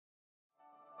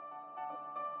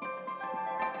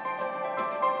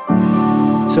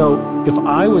So if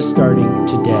I was starting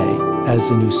today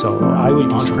as a new solo, I would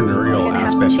do entrepreneurial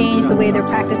aspect. Change the way they're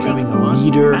practicing. having a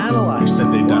leader. You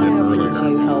said they've done it earlier.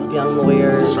 To help young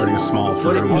lawyers. Starting a small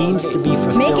What it firm. means to be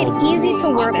fulfilled. Make it easy to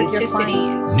work with your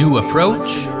clients. New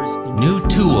approach, new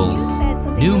tools,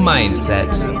 new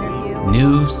mindset,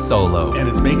 new solo. And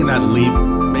it's making that leap.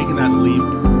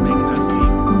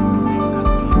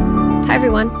 Hi,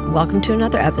 everyone. Welcome to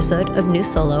another episode of New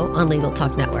Solo on Legal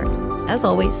Talk Network. As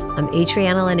always, I'm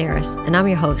Adriana Linares, and I'm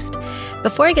your host.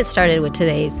 Before I get started with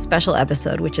today's special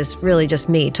episode, which is really just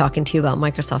me talking to you about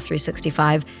Microsoft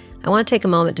 365, I want to take a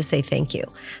moment to say thank you.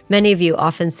 Many of you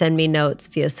often send me notes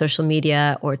via social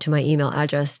media or to my email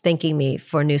address thanking me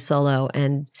for New Solo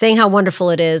and saying how wonderful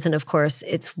it is. And of course,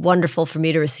 it's wonderful for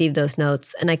me to receive those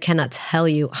notes, and I cannot tell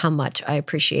you how much I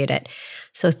appreciate it.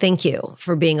 So thank you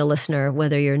for being a listener,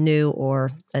 whether you're new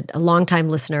or a longtime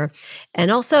listener. And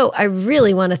also, I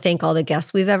really want to thank all the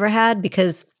guests we've ever had,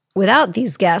 because without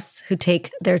these guests who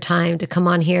take their time to come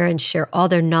on here and share all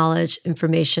their knowledge,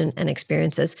 information, and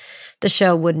experiences, the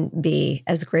show wouldn't be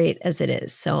as great as it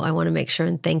is. So I want to make sure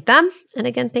and thank them. And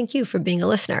again, thank you for being a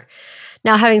listener.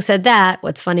 Now, having said that,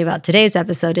 what's funny about today's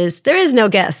episode is there is no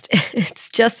guest. It's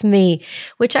just me,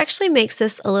 which actually makes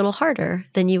this a little harder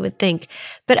than you would think.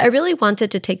 But I really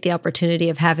wanted to take the opportunity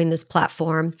of having this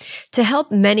platform to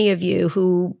help many of you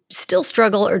who still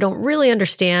struggle or don't really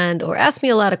understand or ask me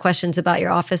a lot of questions about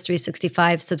your Office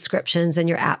 365 subscriptions and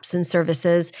your apps and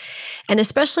services. And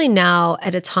especially now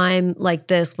at a time like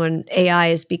this when AI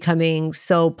is becoming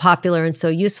so popular and so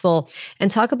useful,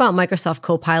 and talk about Microsoft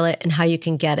Copilot and how you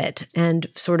can get it and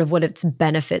sort of what its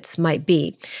benefits might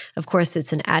be. Of course,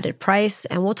 it's an added price,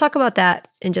 and we'll talk about that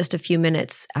in just a few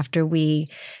minutes after we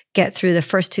get through the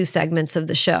first two segments of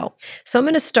the show. So I'm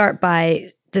going to start by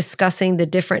discussing the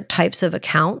different types of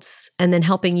accounts and then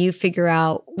helping you figure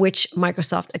out which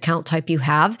Microsoft account type you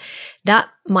have. That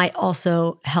might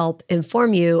also help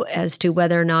inform you as to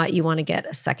whether or not you want to get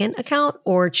a second account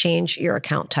or change your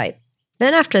account type.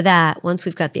 Then after that, once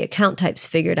we've got the account types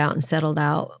figured out and settled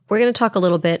out, we're going to talk a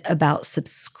little bit about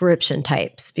subscription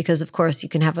types, because of course you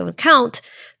can have an account,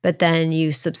 but then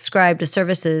you subscribe to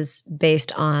services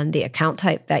based on the account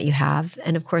type that you have.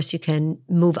 And of course you can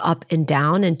move up and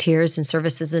down in tiers and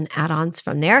services and add-ons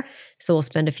from there. So we'll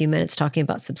spend a few minutes talking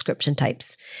about subscription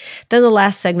types. Then the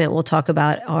last segment, we'll talk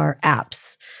about our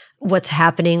apps. What's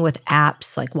happening with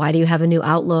apps? Like, why do you have a new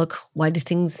Outlook? Why do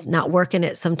things not work in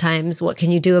it sometimes? What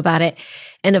can you do about it?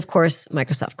 And of course,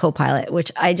 Microsoft Copilot,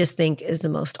 which I just think is the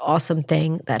most awesome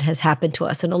thing that has happened to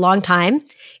us in a long time,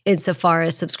 insofar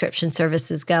as subscription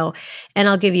services go. And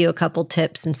I'll give you a couple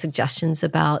tips and suggestions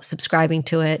about subscribing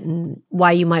to it and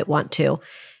why you might want to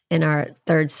in our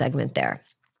third segment there.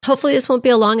 Hopefully this won't be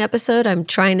a long episode. I'm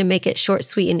trying to make it short,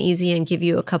 sweet, and easy and give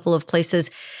you a couple of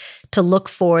places to look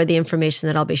for the information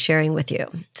that I'll be sharing with you.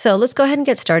 So let's go ahead and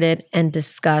get started and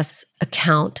discuss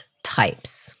account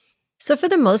types. So for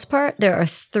the most part, there are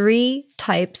three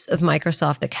types of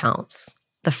Microsoft accounts.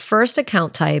 The first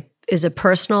account type is a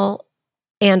personal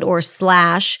and or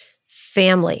 /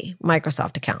 family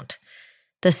Microsoft account.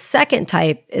 The second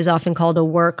type is often called a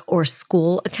work or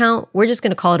school account. We're just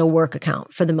going to call it a work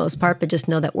account for the most part, but just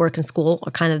know that work and school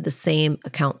are kind of the same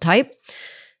account type.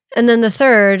 And then the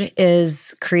third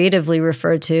is creatively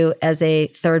referred to as a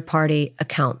third-party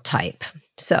account type.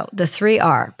 So the three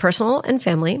are personal and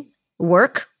family,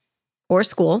 work or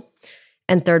school,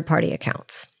 and third-party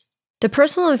accounts. The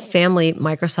personal and family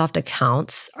Microsoft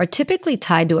accounts are typically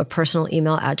tied to a personal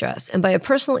email address. And by a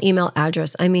personal email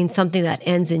address, I mean something that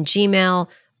ends in Gmail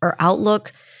or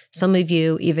Outlook. Some of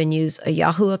you even use a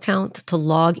Yahoo account to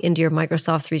log into your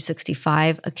Microsoft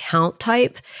 365 account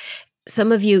type.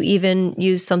 Some of you even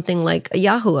use something like a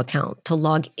Yahoo account to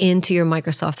log into your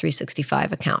Microsoft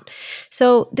 365 account.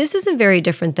 So this isn't very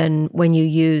different than when you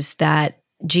use that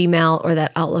Gmail or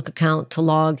that Outlook account to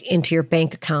log into your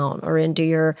bank account or into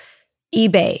your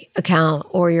eBay account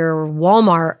or your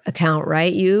Walmart account,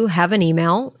 right? You have an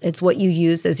email. It's what you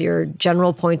use as your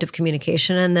general point of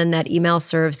communication. And then that email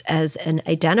serves as an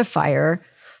identifier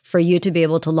for you to be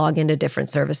able to log into different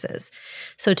services.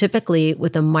 So typically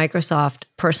with a Microsoft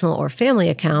personal or family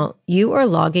account, you are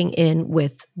logging in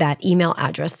with that email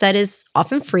address that is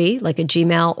often free, like a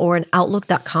Gmail or an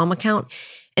Outlook.com account.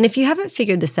 And if you haven't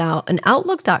figured this out, an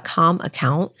Outlook.com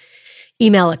account,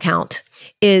 email account,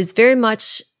 is very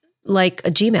much like a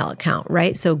Gmail account,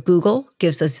 right? So Google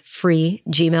gives us free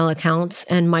Gmail accounts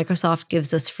and Microsoft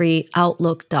gives us free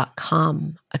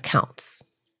Outlook.com accounts.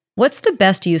 What's the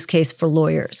best use case for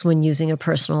lawyers when using a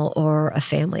personal or a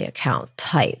family account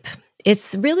type?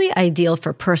 It's really ideal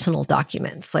for personal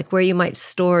documents, like where you might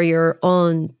store your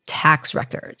own tax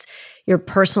records, your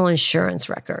personal insurance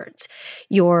records,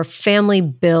 your family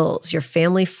bills, your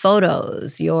family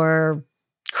photos, your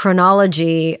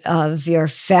chronology of your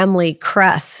family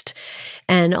crest,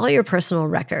 and all your personal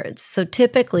records. So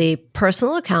typically,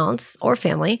 personal accounts or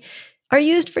family are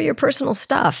used for your personal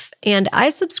stuff. And I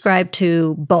subscribe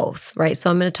to both, right? So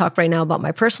I'm going to talk right now about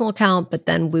my personal account, but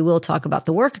then we will talk about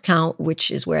the work account, which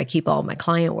is where I keep all my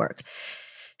client work.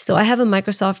 So I have a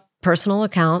Microsoft personal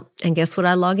account, and guess what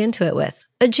I log into it with?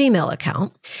 A Gmail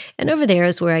account. And over there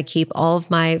is where I keep all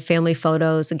of my family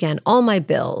photos, again, all my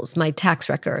bills, my tax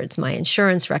records, my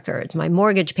insurance records, my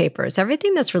mortgage papers,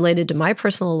 everything that's related to my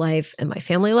personal life and my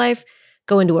family life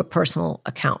go into a personal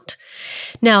account.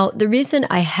 Now, the reason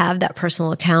I have that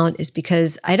personal account is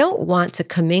because I don't want to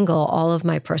commingle all of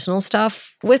my personal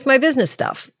stuff with my business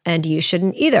stuff, and you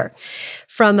shouldn't either.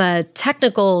 From a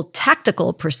technical,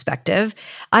 tactical perspective,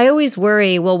 I always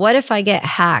worry, well, what if I get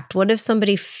hacked? What if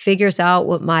somebody figures out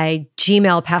what my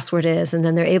Gmail password is, and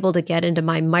then they're able to get into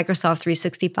my Microsoft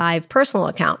 365 personal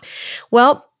account?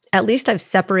 Well, at least I've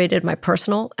separated my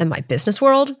personal and my business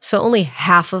world, so only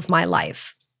half of my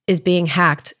life is being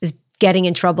hacked, is getting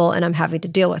in trouble, and I'm having to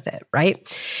deal with it, right?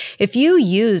 If you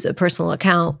use a personal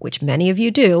account, which many of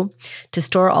you do, to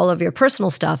store all of your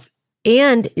personal stuff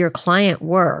and your client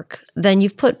work, then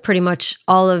you've put pretty much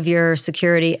all of your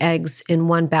security eggs in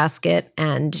one basket,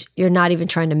 and you're not even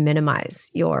trying to minimize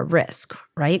your risk,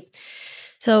 right?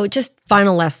 So just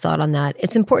final last thought on that.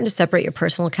 It's important to separate your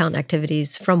personal account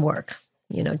activities from work.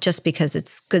 Just because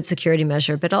it's good security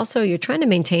measure, but also you're trying to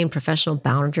maintain professional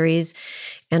boundaries.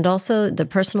 And also the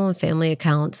personal and family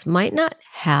accounts might not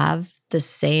have the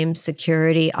same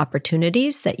security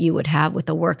opportunities that you would have with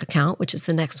a work account, which is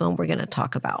the next one we're going to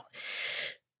talk about.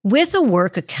 With a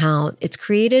work account, it's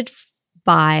created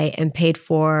by and paid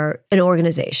for an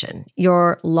organization,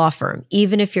 your law firm.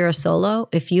 Even if you're a solo,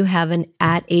 if you have an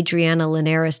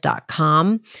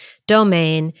 @adrianalinares.com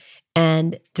domain,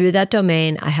 and through that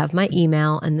domain, I have my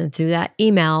email. And then through that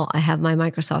email, I have my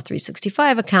Microsoft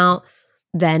 365 account.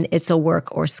 Then it's a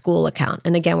work or school account.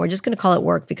 And again, we're just going to call it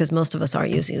work because most of us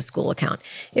aren't using a school account.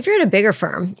 If you're at a bigger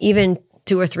firm, even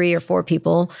 2 or 3 or 4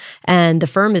 people, and the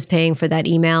firm is paying for that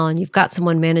email, and you've got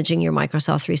someone managing your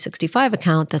Microsoft 365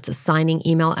 account that's assigning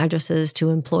email addresses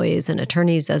to employees and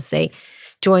attorneys as they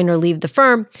join or leave the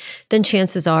firm, then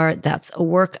chances are that's a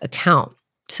work account.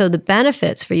 So the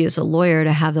benefits for you as a lawyer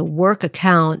to have the work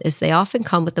account is they often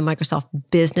come with the Microsoft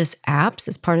Business apps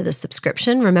as part of the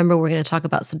subscription. Remember, we're going to talk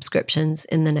about subscriptions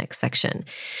in the next section.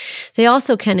 They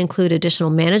also can include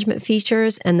additional management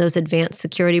features and those advanced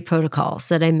security protocols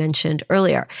that I mentioned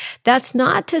earlier. That's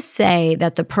not to say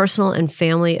that the personal and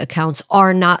family accounts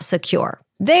are not secure.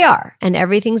 They are, and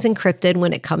everything's encrypted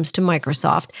when it comes to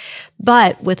Microsoft.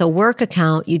 But with a work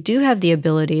account, you do have the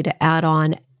ability to add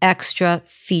on extra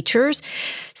features,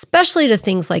 especially to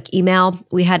things like email.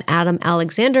 We had Adam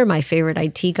Alexander, my favorite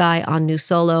IT guy, on New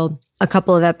Solo a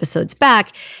couple of episodes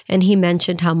back, and he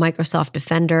mentioned how Microsoft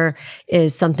Defender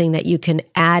is something that you can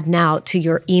add now to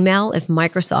your email. If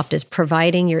Microsoft is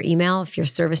providing your email, if you're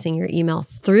servicing your email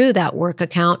through that work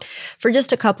account, for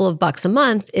just a couple of bucks a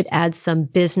month, it adds some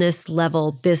business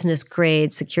level, business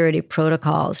grade security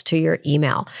protocols to your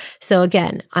email. So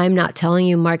again, I'm not telling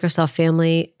you Microsoft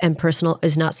Family and Personal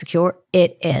is not secure.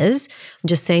 It is. I'm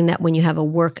just saying that when you have a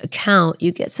work account,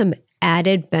 you get some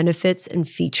added benefits and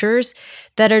features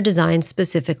that are designed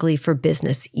specifically for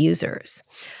business users.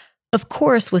 Of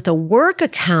course, with a work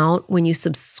account, when you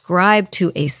subscribe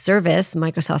to a service,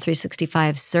 Microsoft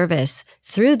 365 service,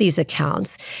 through these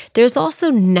accounts, there's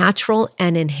also natural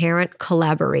and inherent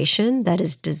collaboration that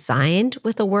is designed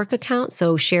with a work account.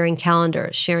 So sharing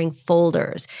calendars, sharing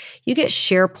folders. You get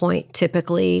SharePoint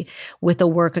typically with a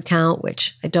work account,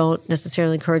 which I don't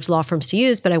necessarily encourage law firms to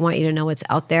use, but I want you to know it's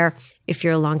out there. If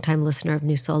you're a longtime listener of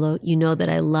New Solo, you know that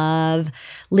I love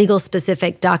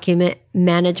legal-specific document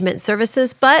management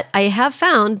services, but I have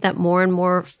found that more and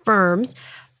more firms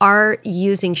are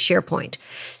using SharePoint.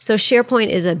 So SharePoint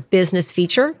is a business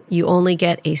feature. You only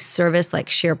get a service like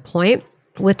SharePoint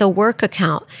with a work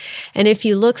account. And if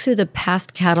you look through the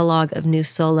past catalog of New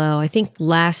Solo, I think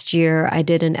last year I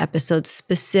did an episode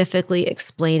specifically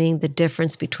explaining the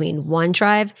difference between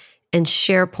OneDrive and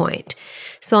SharePoint.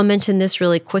 So I'll mention this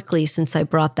really quickly since I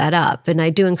brought that up. And I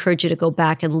do encourage you to go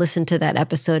back and listen to that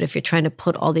episode if you're trying to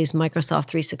put all these Microsoft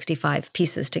 365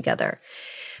 pieces together.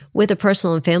 With a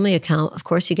personal and family account, of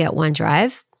course, you get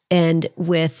OneDrive. And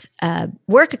with a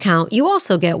work account, you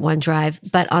also get OneDrive,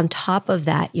 but on top of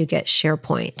that, you get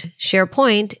SharePoint.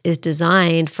 SharePoint is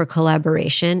designed for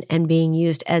collaboration and being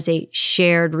used as a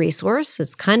shared resource.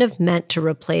 It's kind of meant to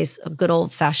replace a good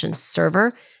old-fashioned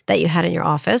server that you had in your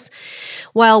office.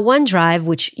 While OneDrive,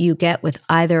 which you get with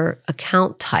either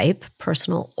account type,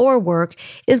 personal or work,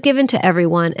 is given to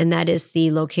everyone, and that is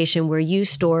the location where you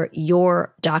store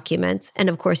your documents. And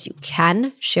of course, you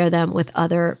can share them with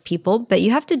other people, but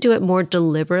you have to do it more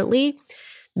deliberately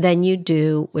than you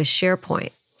do with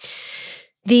SharePoint.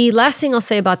 The last thing I'll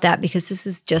say about that, because this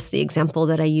is just the example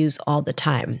that I use all the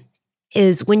time,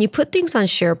 is when you put things on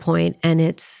SharePoint and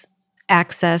it's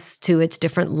access to its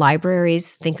different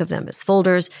libraries, think of them as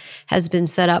folders, has been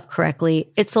set up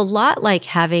correctly. It's a lot like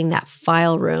having that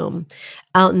file room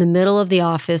out in the middle of the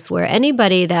office where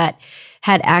anybody that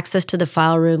had access to the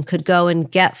file room could go and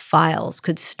get files,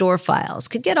 could store files,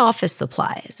 could get office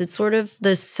supplies. It's sort of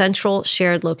the central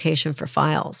shared location for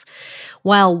files.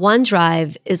 While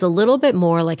OneDrive is a little bit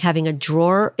more like having a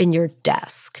drawer in your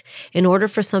desk. In order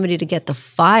for somebody to get the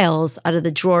files out of the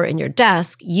drawer in your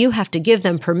desk, you have to give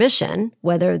them permission,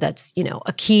 whether that's,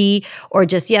 a key or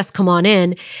just, yes, come on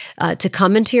in, to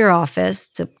come into your office,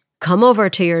 to come over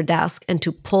to your desk and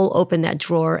to pull open that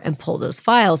drawer and pull those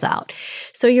files out.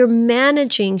 So you're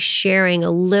managing sharing a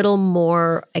little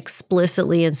more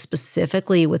explicitly and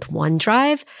specifically with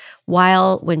OneDrive,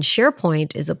 while when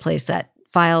SharePoint is a place that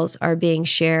files are being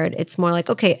shared, it's more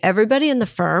like, okay, everybody in the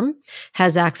firm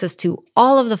has access to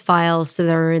all of the files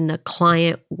that are in the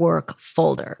client work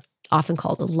folder, often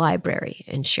called a library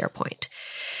in SharePoint.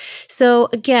 So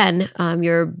again,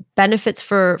 your benefits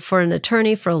for an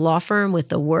attorney, for a law firm with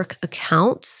the work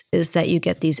accounts is that you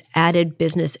get these added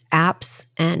business apps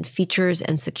and features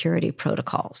and security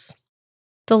protocols.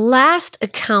 The last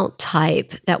account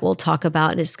type that we'll talk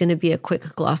about, and it's going to be a quick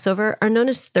gloss over, are known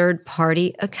as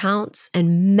third-party accounts,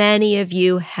 and many of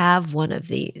you have one of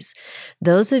these.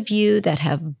 Those of you that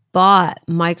have bought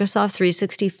Microsoft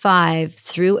 365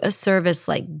 through a service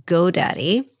like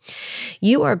GoDaddy,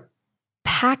 you are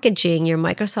packaging your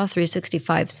Microsoft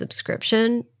 365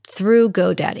 subscription through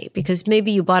GoDaddy because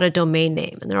maybe you bought a domain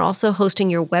name and they're also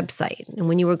hosting your website. And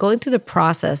when you were going through the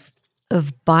process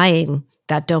of buying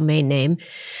that domain name,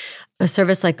 a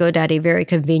service like GoDaddy very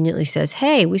conveniently says,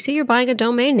 hey, we see you're buying a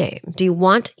domain name. Do you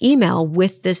want email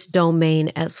with this domain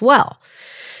as well?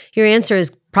 Your answer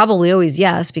is probably always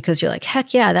yes, because you're like,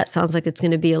 heck yeah, that sounds like it's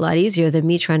going to be a lot easier than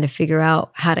me trying to figure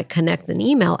out how to connect an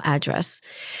email address.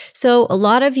 So a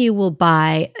lot of you will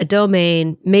buy a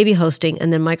domain, maybe hosting,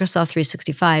 and then Microsoft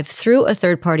 365 through a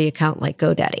third-party account like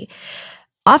GoDaddy.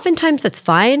 Oftentimes that's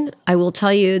fine. I will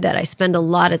tell you that I spend a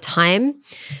lot of time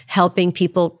helping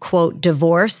people, quote,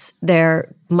 divorce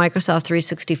their Microsoft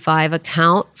 365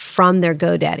 account from their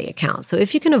GoDaddy account. So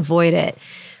if you can avoid it,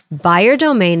 buy your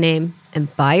domain name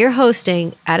and buy your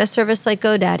hosting at a service like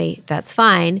GoDaddy, that's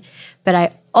fine. But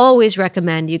I always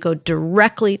recommend you go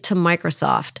directly to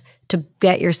Microsoft to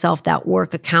get yourself that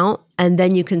work account, and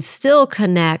then you can still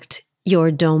connect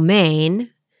your domain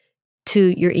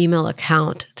to your email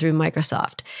account through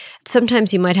Microsoft.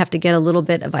 Sometimes you might have to get a little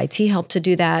bit of IT help to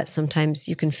do that. Sometimes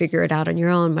you can figure it out on your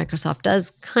own. Microsoft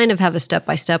does kind of have a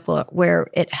step-by-step where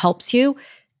it helps you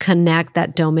connect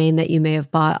that domain that you may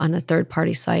have bought on a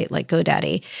third-party site like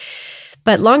GoDaddy.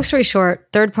 But long story short,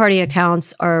 third-party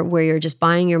accounts are where you're just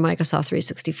buying your Microsoft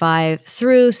 365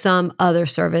 through some other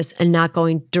service and not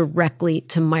going directly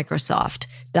to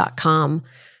Microsoft.com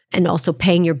and also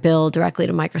paying your bill directly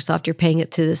to Microsoft. You're paying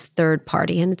it to this third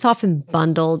party, and it's often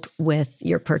bundled with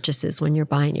your purchases when you're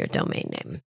buying your domain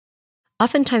name.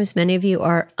 Oftentimes, many of you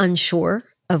are unsure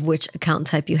of which account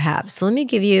type you have. So let me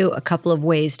give you a couple of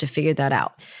ways to figure that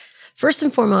out. First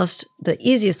and foremost, the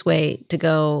easiest way to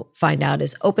go find out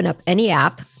is open up any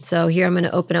app. So here I'm going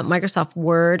to open up Microsoft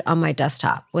Word on my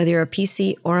desktop, whether you're a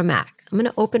PC or a Mac. I'm going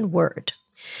to open Word.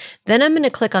 Then I'm going to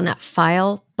click on that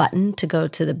File button to go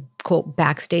to the, quote,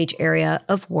 backstage area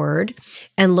of Word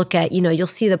and look at, you'll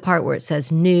see the part where it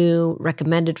says New,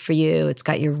 Recommended for You. It's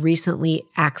got your recently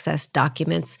accessed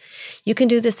documents. You can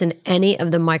do this in any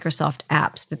of the Microsoft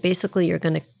apps, but basically you're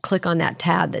going to click on that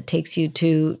tab that takes you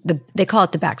to they call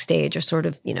it the backstage, or sort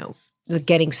of, the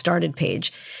getting started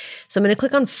page. So I'm going to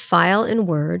click on File in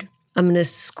Word. I'm going to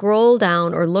scroll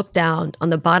down or look down on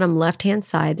the bottom left-hand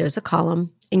side. There's a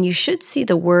column, and you should see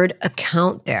the word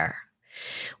account there.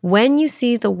 When you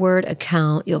see the word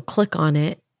account, you'll click on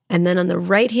it. And then on the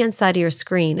right-hand side of your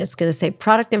screen, it's going to say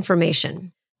product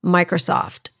information,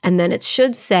 Microsoft. And then it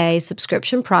should say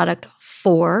subscription product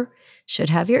for, should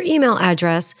have your email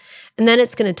address. And then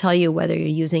it's going to tell you whether you're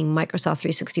using Microsoft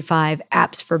 365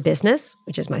 apps for business,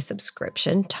 which is my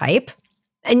subscription type.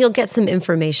 And you'll get some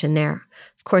information there.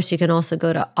 Of course, you can also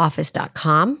go to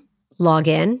office.com. Log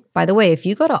in. By the way, if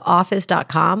you go to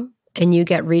office.com and you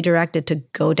get redirected to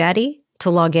GoDaddy to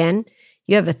log in,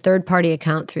 you have a third-party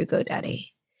account through GoDaddy.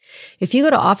 If you go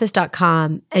to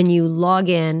office.com and you log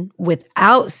in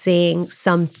without seeing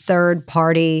some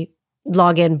third-party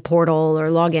login portal or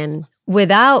login,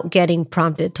 without getting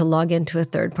prompted to log into a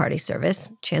third-party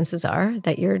service, chances are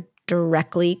that you're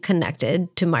directly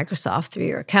connected to Microsoft through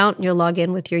your account, and you'll log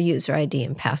in with your user ID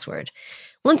and password.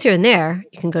 Once you're in there,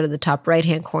 you can go to the top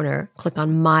right-hand corner, click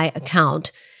on My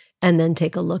Account, and then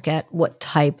take a look at what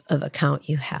type of account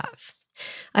you have.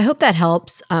 I hope that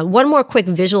helps. One more quick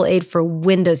visual aid for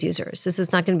Windows users. This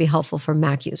is not going to be helpful for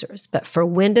Mac users, but for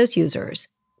Windows users,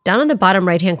 down on the bottom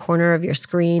right-hand corner of your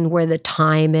screen where the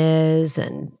time is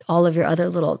and all of your other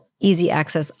little easy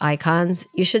access icons,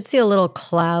 you should see a little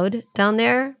cloud down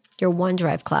there, your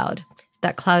OneDrive cloud.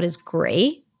 That cloud is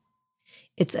gray.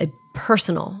 It's a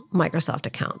personal Microsoft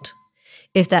account.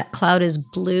 If that cloud is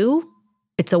blue,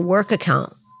 it's a work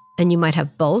account, and you might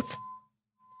have both,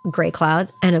 a gray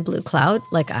cloud and a blue cloud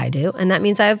like I do, and that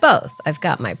means I have both. I've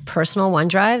got my personal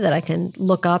OneDrive that I can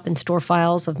look up and store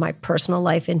files of my personal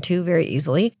life into very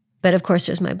easily. But of course,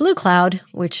 there's my blue cloud,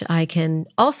 which I can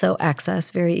also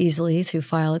access very easily through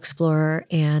File Explorer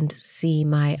and see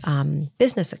my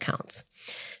business accounts.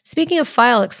 Speaking of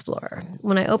File Explorer,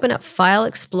 when I open up File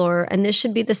Explorer, and this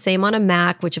should be the same on a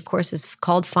Mac, which of course is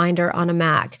called Finder on a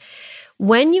Mac,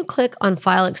 when you click on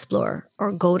File Explorer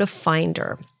or go to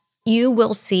Finder, you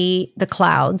will see the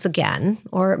clouds again,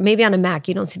 or maybe on a Mac,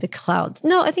 you don't see the clouds.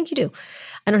 No, I think you do.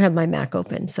 I don't have my Mac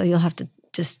open, so you'll have to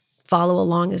just follow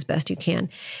along as best you can.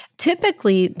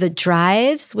 Typically, the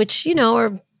drives, which,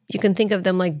 or you can think of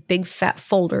them like big fat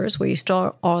folders where you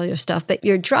store all your stuff, but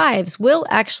your drives will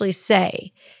actually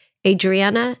say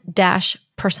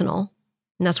Adriana-personal,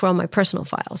 and that's where all my personal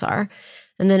files are.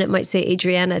 And then it might say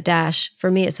Adriana-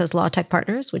 for me, it says Law Tech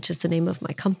Partners, which is the name of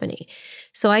my company.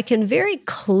 So I can very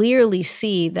clearly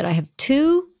see that I have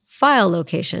two file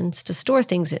locations to store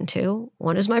things into.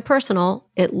 One is my personal.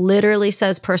 It literally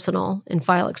says personal in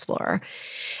File Explorer.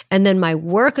 And then my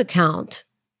work account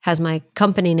has my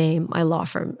company name, my law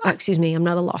firm. I'm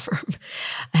not a law firm.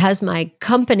 It has my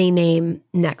company name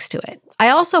next to it. I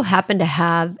also happen to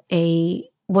have a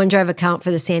OneDrive account for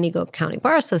the San Diego County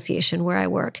Bar Association where I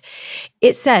work.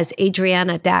 It says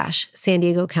Adriana-San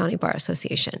Diego County Bar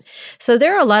Association. So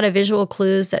there are a lot of visual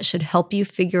clues that should help you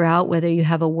figure out whether you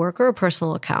have a work or a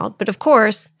personal account. But of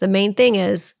course, the main thing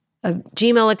is a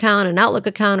Gmail account, an Outlook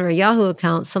account, or a Yahoo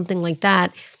account, something like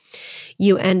that.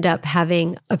 You end up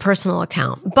having a personal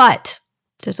account. But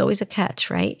there's always a catch,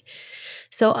 right?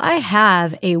 So I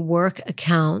have a work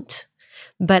account,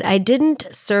 but I didn't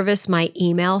service my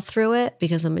email through it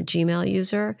because I'm a Gmail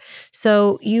user.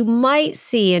 So you might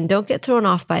see, and don't get thrown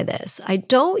off by this, I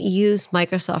don't use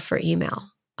Microsoft for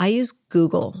email. I use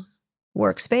Google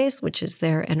Workspace, which is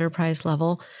their enterprise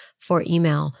level for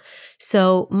email.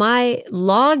 So my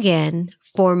login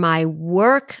for my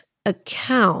work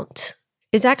account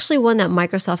is actually one that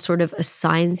Microsoft sort of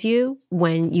assigns you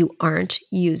when you aren't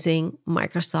using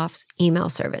Microsoft's email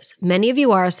service. Many of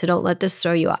you are, so don't let this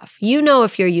throw you off. You know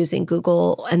if you're using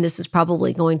Google, and this is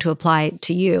probably going to apply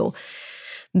to you.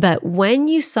 But when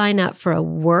you sign up for a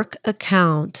work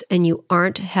account and you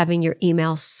aren't having your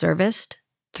email serviced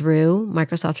through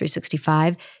Microsoft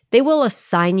 365, they will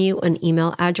assign you an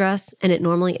email address, and it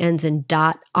normally ends in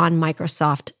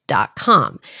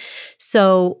 .onmicrosoft.com.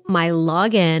 So my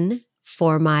login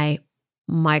for my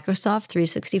Microsoft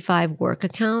 365 work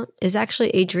account is actually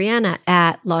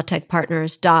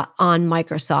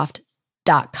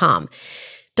adriana@lawtechpartners.onmicrosoft.com.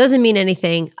 Doesn't mean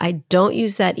anything. I don't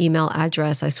use that email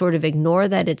address. I sort of ignore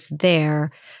that it's there.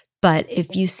 But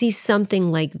if you see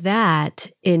something like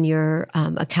that in your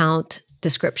account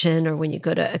description, or when you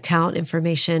go to account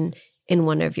information in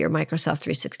one of your Microsoft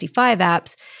 365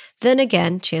 apps, then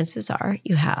again, chances are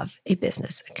you have a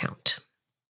business account.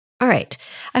 All right.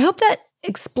 I hope that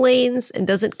explains and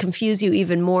doesn't confuse you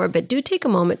even more, but do take a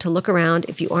moment to look around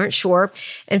if you aren't sure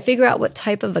and figure out what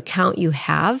type of account you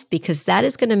have, because that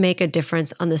is going to make a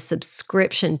difference on the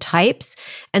subscription types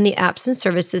and the apps and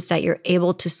services that you're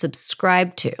able to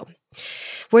subscribe to.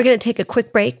 We're going to take a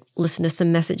quick break, listen to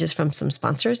some messages from some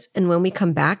sponsors, and when we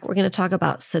come back, we're going to talk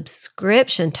about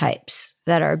subscription types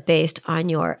that are based on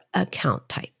your account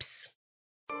types.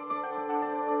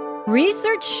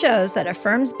 Research shows that a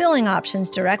firm's billing options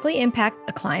directly impact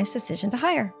a client's decision to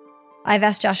hire. I've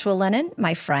asked Joshua Lennon,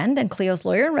 my friend and Clio's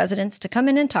lawyer in residence, to come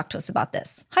in and talk to us about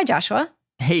this. Hi, Joshua.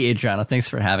 Hey, Adriana. Thanks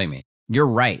for having me. You're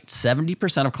right.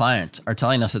 70% of clients are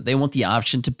telling us that they want the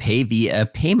option to pay via a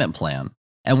payment plan.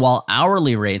 And while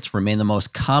hourly rates remain the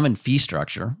most common fee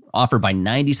structure offered by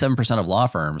 97% of law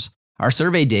firms, our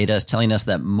survey data is telling us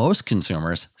that most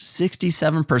consumers,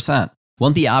 67%,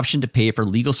 want the option to pay for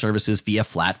legal services via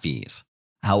flat fees.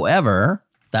 However,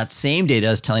 That same data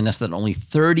is telling us that only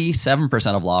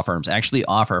 37% of law firms actually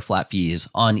offer flat fees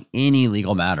on any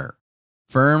legal matter.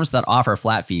 Firms that offer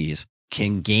flat fees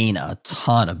can gain a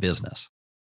ton of business.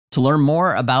 To learn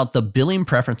more about the billing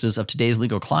preferences of today's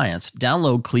legal clients,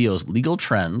 download Clio's Legal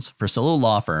Trends for Solo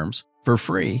Law Firms for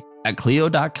free at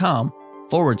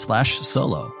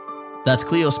clio.com/solo. That's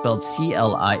Clio spelled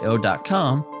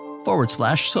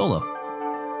CLIO.com/solo.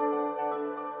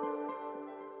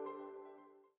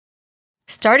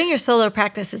 Starting your solo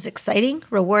practice is exciting,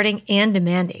 rewarding, and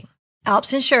demanding.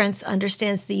 Alps Insurance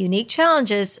understands the unique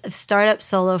challenges of startup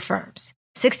solo firms.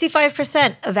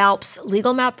 65% of Alps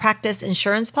legal malpractice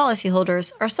insurance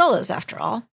policyholders are solos, after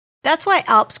all. That's why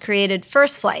Alps created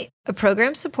First Flight, a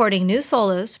program supporting new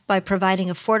solos by providing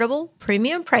affordable,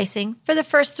 premium pricing for the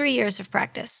first 3 years of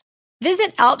practice.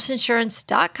 Visit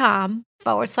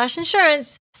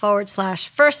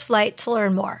alpsinsurance.com/insurance/First Flight to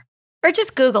learn more. Or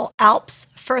just Google Alps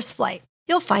First Flight.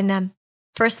 You'll find them.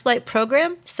 First Flight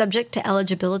program subject to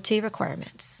eligibility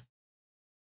requirements.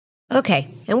 Okay,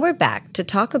 and we're back to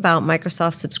talk about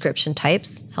Microsoft subscription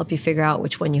types, help you figure out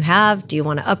which one you have. Do you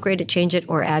want to upgrade it, change it,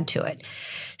 or add to it?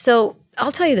 So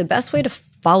I'll tell you the best way to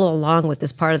follow along with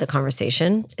this part of the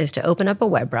conversation is to open up a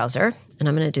web browser, and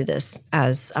I'm going to do this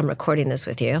as I'm recording this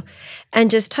with you,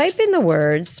 and just type in the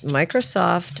words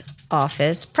Microsoft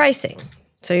Office pricing.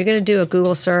 So you're going to do a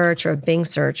Google search or a Bing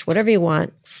search, whatever you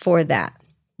want for that.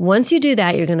 Once you do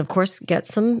that, you're going to, of course, get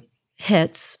some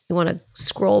hits. You want to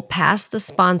scroll past the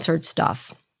sponsored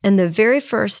stuff. And the very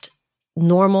first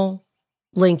normal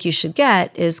link you should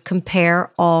get is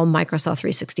compare all Microsoft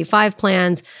 365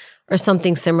 plans or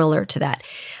something similar to that.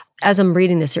 As I'm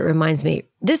reading this, it reminds me,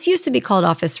 this used to be called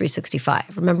Office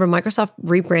 365. Remember, Microsoft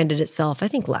rebranded itself, I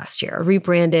think last year,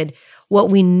 rebranded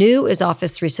what we knew as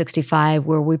Office 365,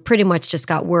 where we pretty much just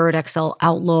got Word, Excel,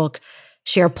 Outlook,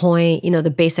 SharePoint,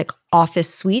 the basic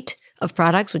Office suite of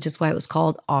products, which is why it was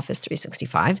called Office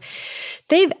 365.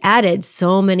 They've added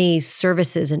so many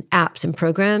services and apps and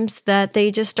programs that they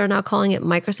just are now calling it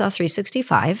Microsoft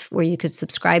 365, where you could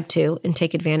subscribe to and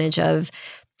take advantage of,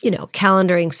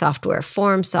 calendaring software,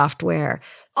 form software,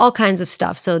 all kinds of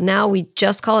stuff. So now we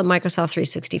just call it Microsoft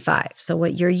 365. So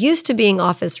what you're used to being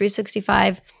Office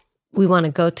 365, we want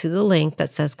to go to the link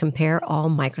that says compare all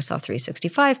Microsoft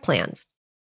 365 plans.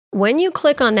 When you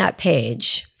click on that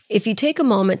page, if you take a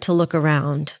moment to look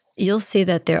around, you'll see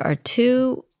that there are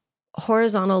two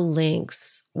horizontal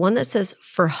links, one that says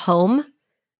for home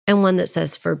and one that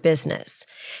says for business.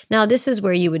 Now, this is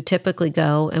where you would typically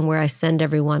go and where I send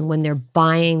everyone when they're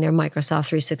buying their Microsoft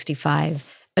 365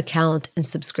 account and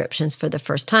subscriptions for the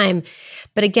first time.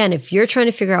 But again, if you're trying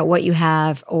to figure out what you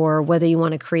have or whether you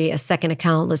want to create a second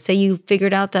account, let's say you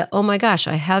figured out that, oh my gosh,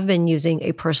 I have been using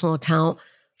a personal account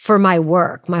for my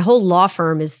work. My whole law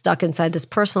firm is stuck inside this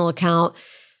personal account.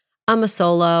 I'm a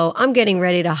solo. I'm getting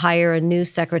ready to hire a new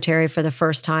secretary for the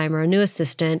first time or a new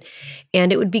assistant.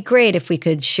 And it would be great if we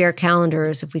could share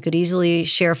calendars, if we could easily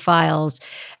share files.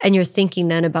 And you're thinking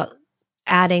then about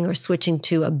adding or switching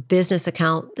to a business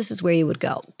account. This is where you would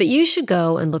go. But you should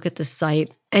go and look at the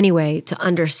site anyway to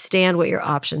understand what your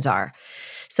options are.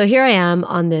 So here I am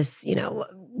on this,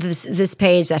 this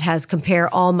page that has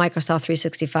compare all Microsoft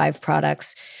 365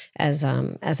 products as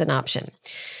an option.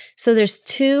 So there's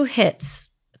two hits.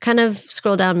 Kind of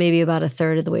scroll down maybe about a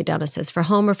third of the way down. It says for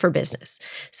home or for business.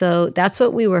 So that's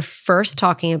what we were first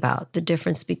talking about, the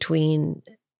difference between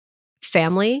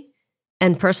family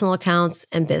and personal accounts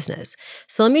and business.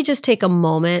 So let me just take a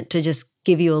moment to just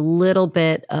give you a little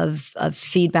bit of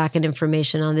feedback and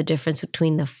information on the difference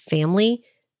between the family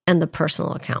and the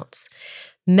personal accounts.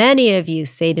 Many of you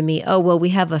say to me, oh, well, we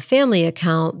have a family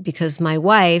account because my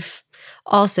wife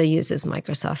also uses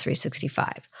Microsoft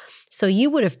 365. So you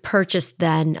would have purchased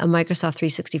then a Microsoft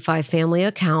 365 family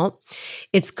account.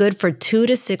 It's good for 2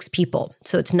 to 6 people.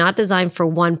 So it's not designed for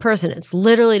one person. It's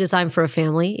literally designed for a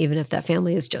family. Even if that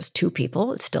family is just 2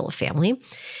 people, it's still a family.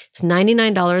 It's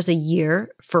 $99 a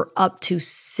year for up to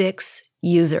 6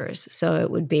 users. So it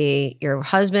would be your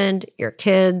husband, your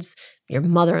kids, your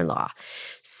mother-in-law.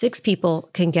 6 people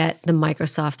can get the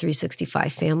Microsoft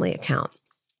 365 family account.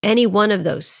 Any one of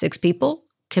those 6 people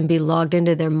can be logged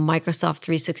into their Microsoft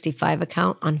 365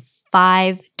 account on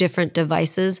 5 different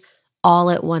devices all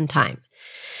at one time.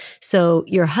 So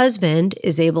your husband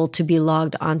is able to be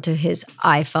logged onto his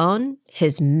iPhone,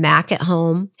 his Mac at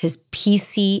home, his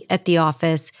PC at the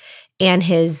office, and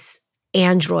his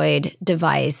Android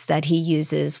device that he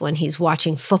uses when he's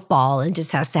watching football and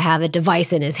just has to have a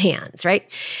device in his hands, right?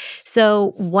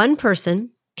 So one person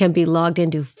can be logged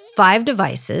into 5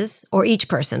 devices, or each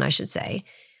person, I should say,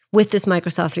 with this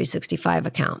Microsoft 365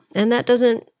 account. And that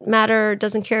doesn't matter,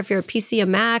 doesn't care if you're a PC, a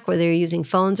Mac, whether you're using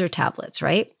phones or tablets,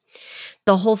 right?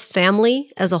 The whole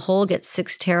family as a whole gets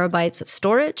 6 terabytes of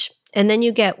storage. And then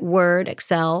you get Word,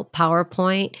 Excel,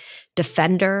 PowerPoint,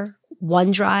 Defender,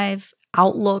 OneDrive,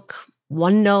 Outlook,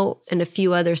 OneNote, and a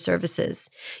few other services.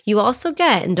 You also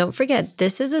get, and don't forget,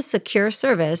 this is a secure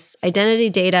service, identity,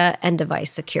 data, and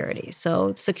device security.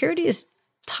 So security is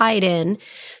tied in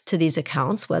to these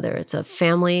accounts, whether it's a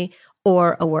family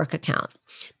or a work account.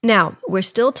 Now, we're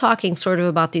still talking sort of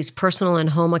about these personal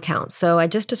and home accounts. So I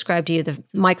just described to you the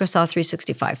Microsoft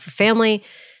 365 for family.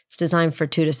 It's designed for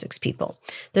 2 to 6 people.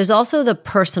 There's also the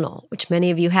personal, which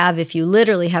many of you have if you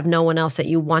literally have no one else that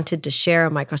you wanted to share a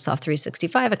Microsoft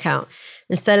 365 account.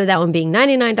 Instead of that one being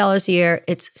 $99 a year,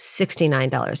 it's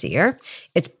 $69 a year.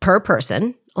 It's per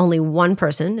person. Only one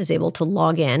person is able to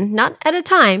log in, not at a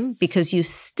time, because you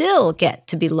still get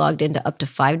to be logged into up to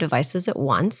 5 devices at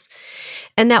once.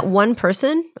 And that one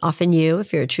person, often you,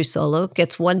 if you're a true solo,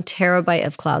 gets 1 terabyte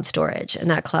of cloud storage.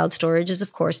 And that cloud storage is,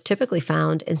 of course, typically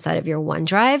found inside of your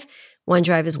OneDrive.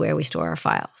 OneDrive is where we store our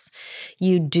files.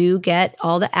 You do get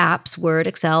all the apps, Word,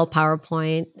 Excel,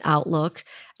 PowerPoint, Outlook,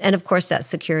 and of course, that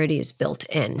security is built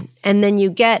in. And then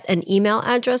you get an email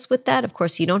address with that. Of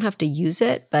course, you don't have to use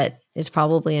it, but it's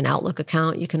probably an Outlook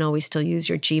account. You can always still use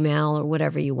your Gmail or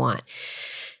whatever you want.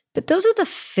 But those are the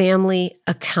family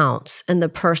accounts and the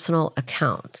personal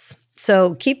accounts.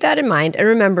 So keep that in mind. And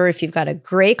remember, if you've got a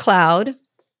gray cloud,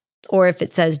 or if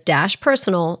it says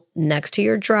 -personal next to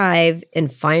your Drive in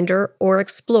Finder or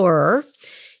Explorer,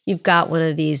 you've got one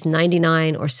of these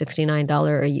 $99 or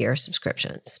 $69 a year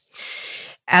subscriptions.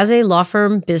 As a law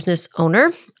firm business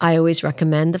owner, I always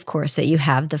recommend, of course, that you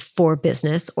have the for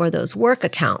business or those work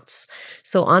accounts.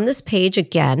 So on this page,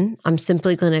 again, I'm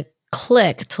simply going to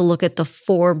click to look at the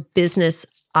for business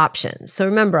options. So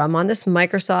remember, I'm on this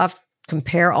Microsoft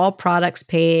Compare All Products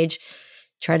page,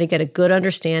 try to get a good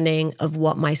understanding of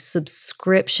what my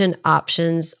subscription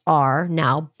options are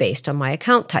now based on my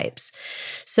account types.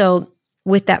 So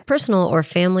with that personal or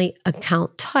family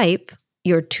account type,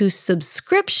 your 2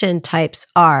 subscription types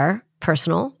are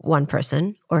personal, 1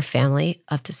 person, or family,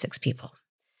 up to 6 people.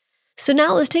 So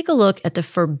now let's take a look at the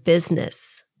for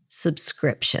business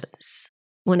subscriptions.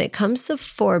 When it comes to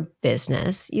for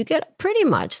business, you get pretty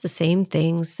much the same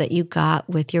things that you got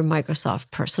with your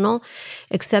Microsoft Personal,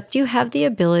 except you have the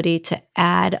ability to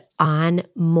add on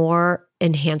more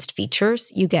enhanced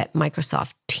features. You get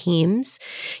Microsoft Teams.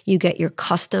 You get your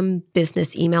custom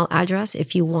business email address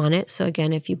if you want it. So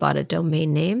again, if you bought a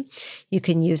domain name, you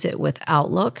can use it with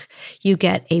Outlook. You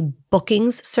get a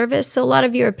bookings service. So a lot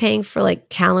of you are paying for like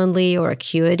Calendly or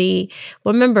Acuity.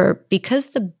 Well, remember, because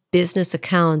the business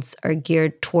accounts are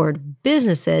geared toward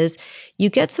businesses, you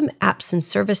get some apps and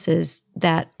services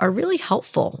that are really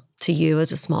helpful to you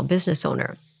as a small business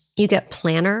owner. You get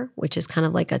Planner, which is kind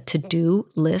of like a to-do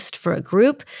list for a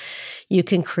group. You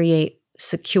can create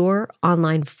secure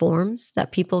online forms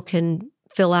that people can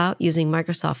fill out using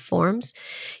Microsoft Forms.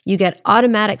 You get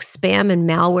automatic spam and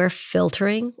malware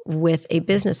filtering with a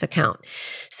business account.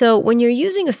 So when you're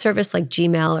using a service like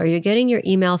Gmail, or you're getting your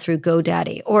email through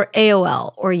GoDaddy or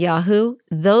AOL or Yahoo,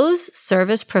 those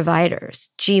service providers,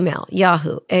 Gmail,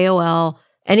 Yahoo, AOL,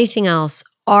 anything else,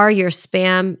 are your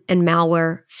spam and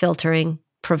malware filtering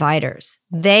providers.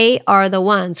 They are the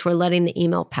ones who are letting the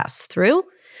email pass through.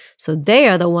 So they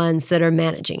are the ones that are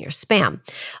managing your spam.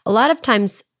 A lot of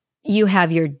times you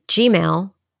have your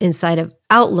Gmail inside of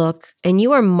Outlook and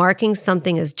you are marking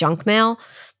something as junk mail,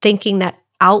 thinking that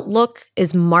Outlook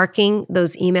is marking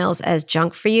those emails as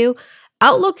junk for you.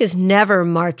 Outlook is never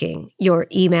marking your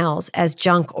emails as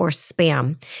junk or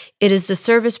spam. It is the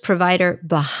service provider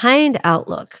behind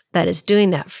Outlook that is doing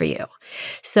that for you.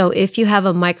 So if you have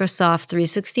a Microsoft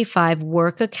 365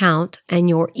 work account and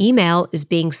your email is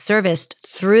being serviced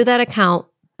through that account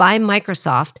by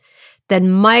Microsoft, then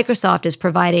Microsoft is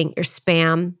providing your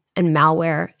spam and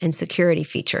malware and security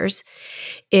features.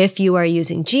 If you are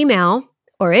using Gmail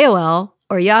or AOL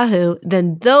or Yahoo,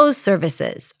 then those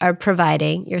services are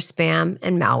providing your spam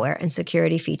and malware and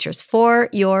security features for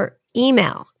your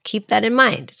email. Keep that in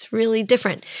mind. It's really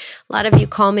different. A lot of you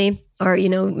call me or,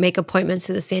 make appointments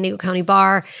to the San Diego County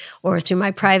Bar or through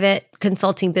my private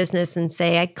consulting business and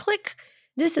say, I click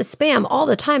this is spam all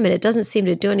the time and it doesn't seem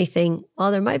to do anything.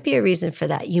 Well, there might be a reason for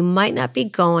that. You might not be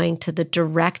going to the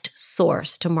direct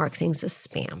source to mark things as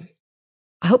spam.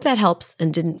 I hope that helps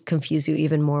and didn't confuse you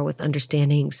even more with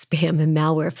understanding spam and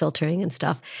malware filtering and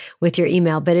stuff with your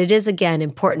email. But it is, again,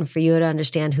 important for you to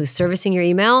understand who's servicing your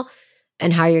email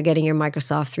and how you're getting your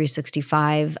Microsoft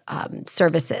 365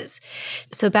 services.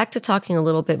 So back to talking a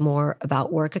little bit more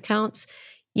about work accounts.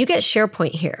 You get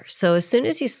SharePoint here. So as soon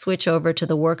as you switch over to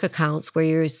the work accounts where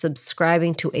you're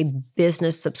subscribing to a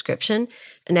business subscription,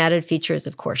 an added feature is,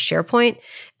 of course, SharePoint,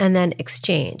 and then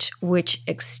Exchange, which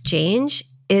Exchange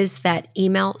is that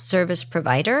email service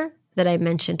provider that I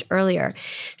mentioned earlier.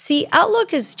 See,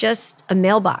 Outlook is just a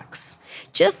mailbox,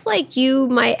 just like you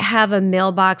might have a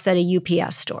mailbox at a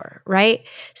UPS store, right?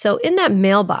 So in that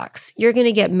mailbox, you're going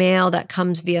to get mail that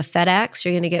comes via FedEx.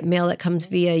 You're going to get mail that comes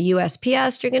via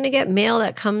USPS. You're going to get mail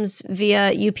that comes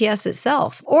via UPS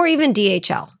itself, or even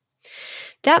DHL.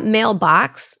 That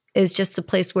mailbox is just a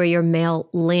place where your mail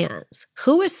lands.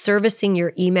 Who is servicing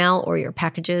your email or your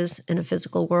packages in a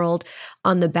physical world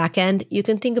on the back end? You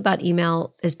can think about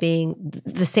email as being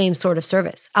the same sort of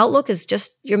service. Outlook is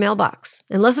just your mailbox,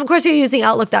 unless, of course, you're using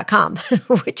Outlook.com,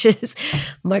 which is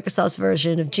Microsoft's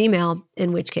version of Gmail,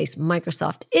 in which case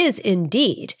Microsoft is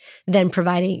indeed then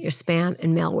providing your spam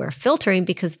and malware filtering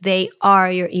because they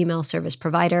are your email service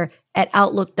provider at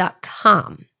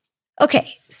Outlook.com.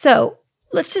 Okay, so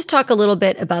let's just talk a little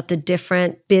bit about the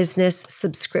different business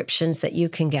subscriptions that you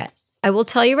can get. I will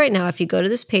tell you right now, if you go to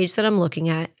this page that I'm looking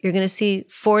at, you're going to see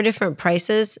 4 different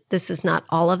prices. This is not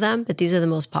all of them, but these are the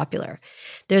most popular.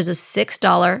 There's a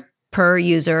 $6 per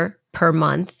user per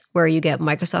month where you get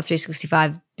Microsoft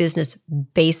 365 Business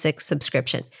Basic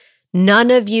subscription.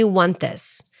 None of you want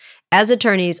this. As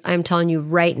attorneys, I'm telling you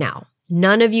right now,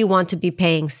 none of you want to be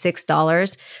paying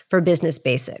 $6 for Business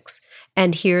Basics.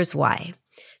 And here's why.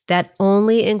 That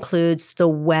only includes the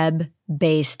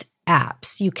web-based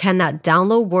apps. You cannot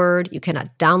download Word, you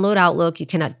cannot download Outlook, you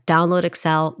cannot download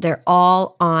Excel. They're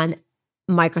all on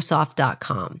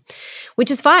Microsoft.com,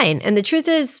 which is fine. And the truth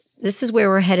is, this is where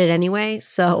we're headed anyway.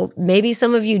 So maybe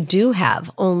some of you do have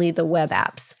only the web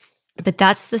apps, but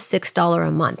that's the $6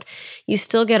 a month. You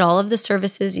still get all of the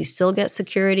services. You still get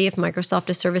security if Microsoft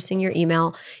is servicing your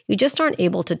email. You just aren't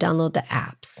able to download the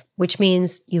apps, which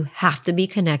means you have to be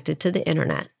connected to the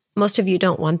internet. Most of you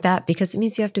don't want that because it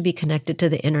means you have to be connected to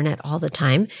the internet all the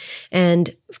time. And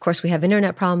of course, we have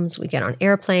internet problems. We get on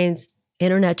airplanes.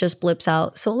 Internet just blips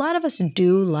out. So a lot of us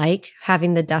do like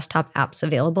having the desktop apps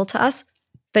available to us.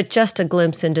 But just a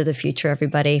glimpse into the future,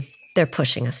 everybody. They're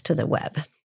pushing us to the web.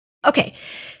 Okay.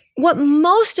 What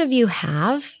most of you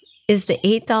have is the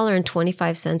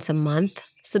 $8.25 a month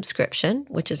subscription,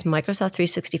 which is Microsoft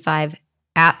 365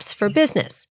 Apps for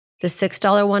Business. The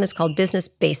 $6 one is called Business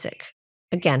Basic.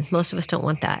 Again, most of us don't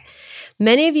want that.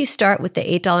 Many of you start with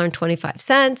the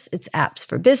 $8.25. It's Apps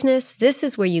for Business. This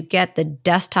is where you get the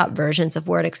desktop versions of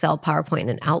Word, Excel, PowerPoint,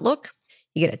 and Outlook.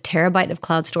 You get a terabyte of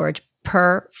cloud storage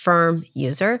per firm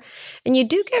user. And you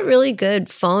do get really good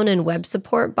phone and web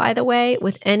support, by the way,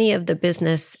 with any of the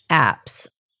business apps.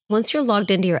 Once you're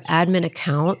logged into your admin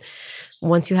account,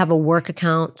 once you have a work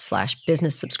account /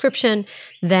 business subscription,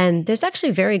 then there's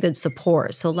actually very good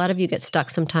support. So a lot of you get stuck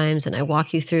sometimes, and I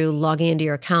walk you through logging into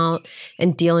your account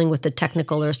and dealing with the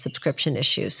technical or subscription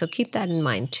issues. So keep that in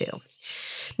mind too.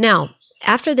 Now,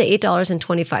 after the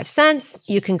 $8.25,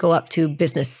 you can go up to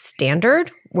Business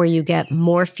Standard, where you get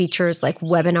more features like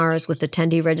webinars with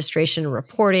attendee registration and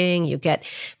reporting. You get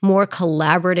more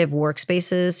collaborative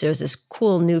workspaces. There's this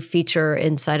cool new feature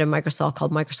inside of Microsoft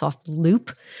called Microsoft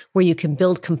Loop, where you can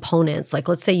build components. Like,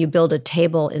 let's say you build a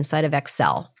table inside of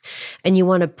Excel, and you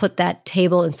want to put that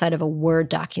table inside of a Word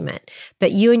document.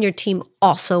 But you and your team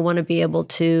also want to be able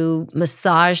to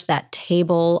massage that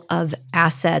table of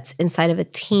assets inside of a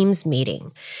Teams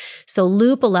meeting. So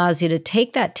Loop allows you to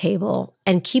take that table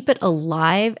and keep it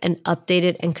alive and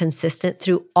updated and consistent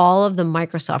through all of the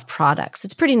Microsoft products.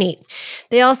 It's pretty neat.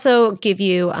 They also give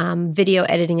you video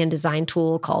editing and design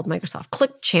tool called Microsoft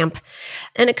ClickChamp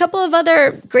and a couple of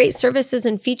other great services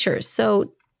and features. So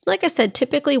like I said,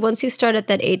 typically once you start at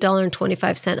that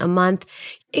 $8.25 a month,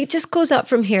 it just goes up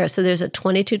from here. So there's a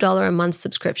 $22 a month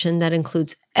subscription that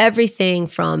includes everything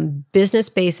from Business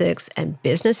Basics and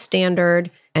Business Standard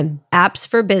and Apps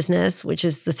for Business, which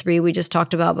is the 3 we just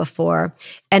talked about before,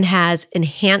 and has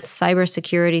enhanced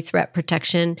cybersecurity threat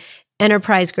protection,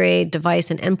 enterprise-grade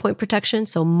device and endpoint protection,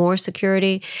 so more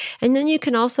security. And then you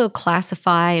can also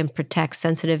classify and protect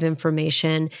sensitive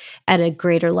information at a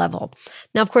greater level.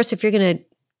 Now, of course, if you're going to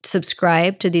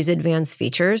subscribe to these advanced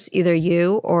features, either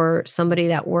you or somebody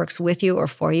that works with you or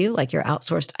for you, like your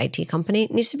outsourced IT company,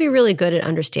 needs to be really good at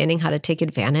understanding how to take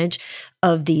advantage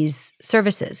of these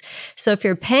services. So if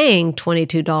you're paying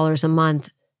 $22 a month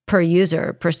per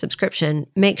user, per subscription,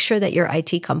 make sure that your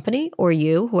IT company or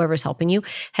you, whoever's helping you,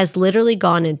 has literally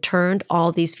gone and turned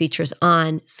all these features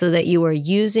on so that you are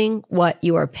using what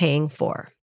you are paying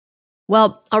for.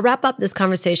 Well, I'll wrap up this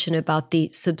conversation about the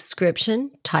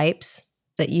subscription types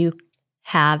that you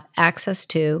have access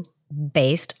to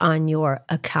based on your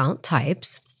account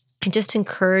types. I just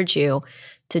encourage you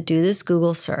to do this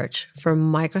Google search for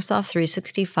Microsoft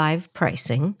 365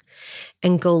 pricing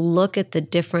and go look at the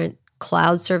different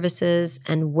cloud services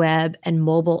and web and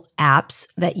mobile apps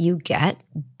that you get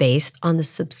based on the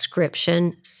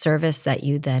subscription service that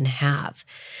you then have.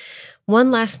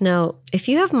 One last note, if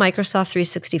you have Microsoft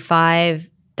 365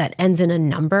 that ends in a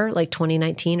number like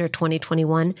 2019 or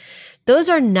 2021, those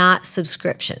are not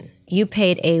subscription. You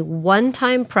paid a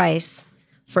one-time price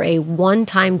for a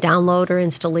one-time download or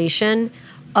installation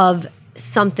of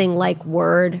something like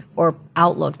Word or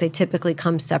Outlook. They typically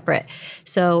come separate.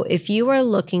 So if you are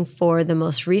looking for the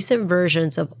most recent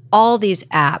versions of all these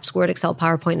apps, Word, Excel,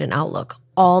 PowerPoint, and Outlook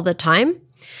all the time,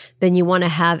 then you want to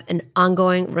have an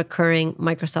ongoing, recurring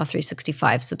Microsoft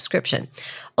 365 subscription.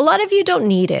 A lot of you don't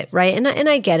need it, right? And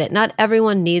I get it. Not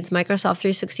everyone needs Microsoft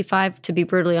 365. To be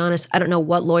brutally honest, I don't know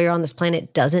what lawyer on this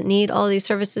planet doesn't need all these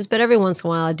services, but every once in a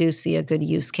while I do see a good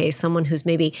use case, someone who's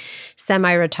maybe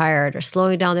semi-retired or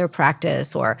slowing down their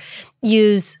practice or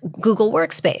use Google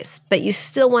Workspace, but you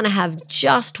still want to have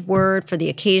just Word for the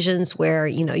occasions where,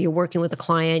 you're working with a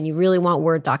client, you really want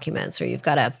Word documents, or you've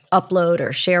got to upload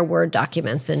or share Word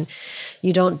documents and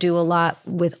you don't do a lot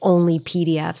with only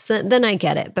PDFs, then I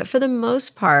get it. But for the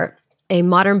most part, a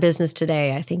modern business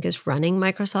today, I think, is running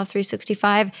Microsoft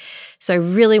 365. So I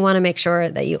really want to make sure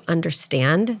that you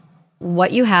understand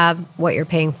what you have, what you're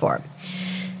paying for.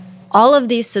 All of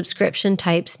these subscription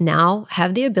types now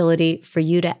have the ability for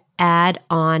you to add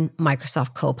on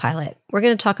Microsoft Copilot. We're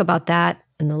going to talk about that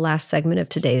in the last segment of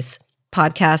today's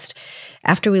podcast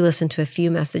after we listen to a few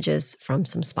messages from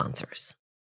some sponsors.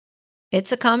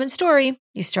 It's a common story.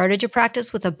 You started your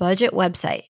practice with a budget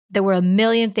website. There were a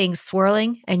million things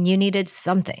swirling and you needed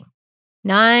something.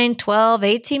 9, 12,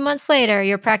 18 months later,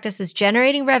 your practice is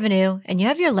generating revenue and you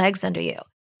have your legs under you.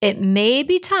 It may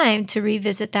be time to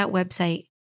revisit that website.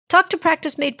 Talk to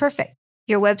Practice Made Perfect.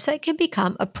 Your website can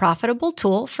become a profitable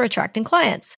tool for attracting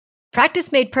clients.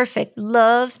 Practice Made Perfect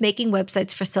loves making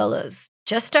websites for solos,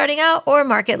 just starting out or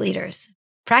market leaders.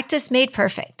 Practice Made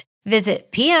Perfect.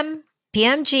 Visit pmg.com/solo.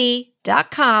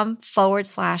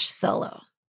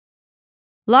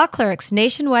 Law Clerk's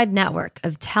nationwide network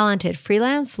of talented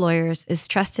freelance lawyers is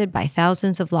trusted by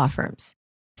thousands of law firms.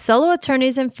 Solo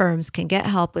attorneys and firms can get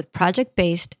help with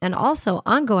project-based and also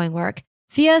ongoing work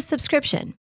via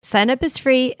subscription. Sign up is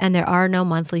free and there are no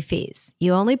monthly fees.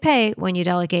 You only pay when you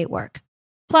delegate work.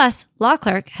 Plus, Law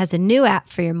Clerk has a new app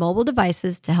for your mobile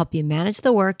devices to help you manage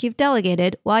the work you've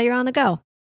delegated while you're on the go.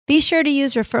 Be sure to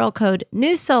use referral code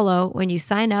NEWSOLO when you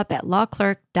sign up at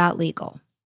lawclerk.legal.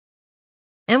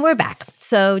 And we're back.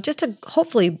 So just a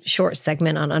hopefully short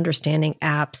segment on understanding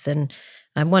apps. And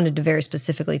I wanted to very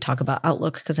specifically talk about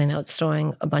Outlook because I know it's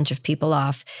throwing a bunch of people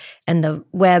off, and the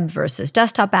web versus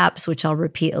desktop apps, which I'll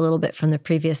repeat a little bit from the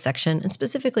previous section, and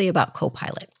specifically about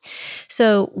Copilot.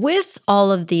 So with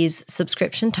all of these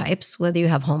subscription types, whether you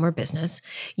have home or business,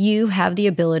 you have the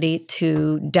ability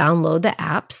to download the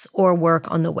apps or work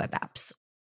on the web apps.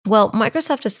 Well,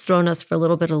 Microsoft has thrown us for a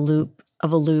little bit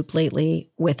of a loop lately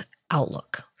with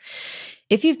Outlook.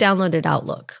 If you've downloaded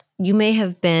Outlook, you may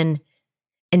have been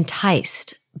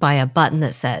enticed by a button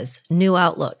that says New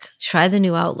Outlook, try the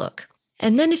new Outlook.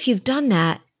 And then if you've done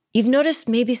that, you've noticed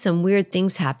maybe some weird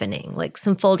things happening, like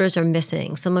some folders are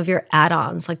missing, some of your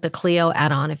add-ons, like the Clio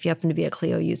add-on, if you happen to be a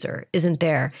Clio user, isn't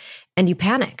there, and you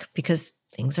panic because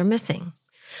things are missing.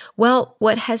 Well,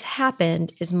 what has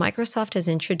happened is Microsoft has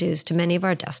introduced to many of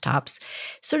our desktops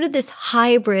sort of this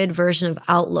hybrid version of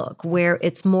Outlook where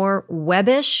it's more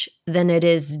web-ish than it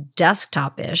is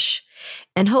desktop-ish.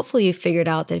 And hopefully you figured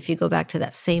out that if you go back to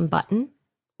that same button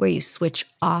where you switch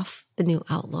off the new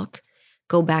Outlook,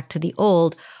 go back to the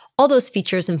old, all those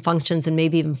features and functions and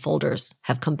maybe even folders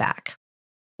have come back.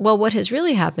 Well, what has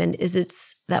really happened is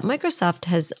it's that Microsoft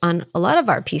has on a lot of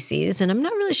our PCs, and I'm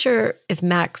not really sure if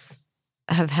Macs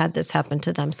have had this happen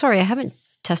to them. Sorry, I haven't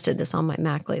tested this on my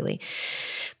Mac lately.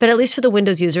 But at least for the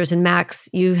Windows users and Macs,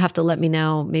 you have to let me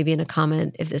know maybe in a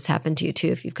comment if this happened to you too,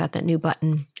 if you've got that new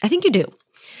button. I think you do.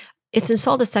 It's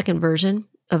installed a second version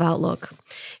of Outlook.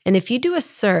 And if you do a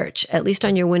search, at least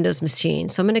on your Windows machine,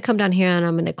 so I'm going to come down here and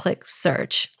I'm going to click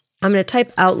search. I'm going to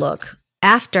type Outlook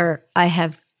after I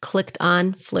have flipped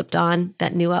on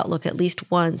that new Outlook at least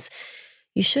once.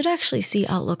 You should actually see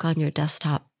Outlook on your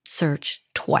desktop search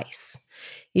twice.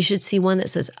 You should see one that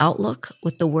says Outlook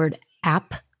with the word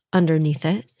app underneath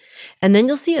it. And then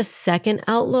you'll see a second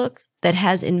Outlook that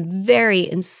has in very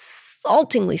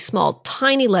insultingly small,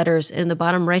 tiny letters in the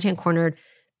bottom right-hand corner,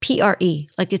 PRE,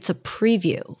 like it's a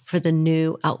preview for the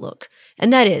new Outlook.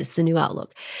 And that is the new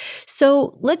Outlook.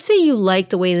 So let's say you like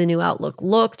the way the new Outlook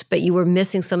looked, but you were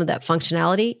missing some of that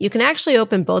functionality. You can actually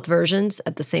open both versions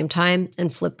at the same time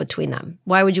and flip between them.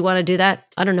 Why would you want to do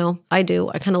that? I don't know. I do.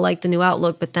 I kind of like the new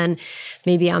Outlook, but then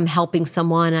maybe I'm helping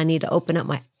someone. I need to open up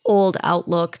my old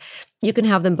Outlook. You can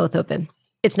have them both open.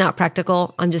 It's not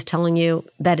practical. I'm just telling you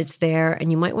that it's there, and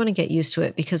you might want to get used to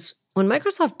it, because when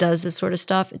Microsoft does this sort of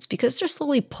stuff, it's because they're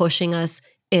slowly pushing us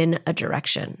in a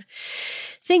direction.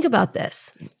 Think about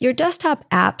this. Your desktop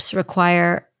apps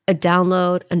require a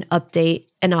download, an update,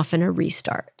 and often a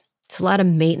restart. It's a lot of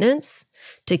maintenance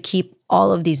to keep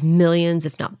all of these millions,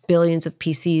 if not billions of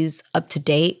PCs up to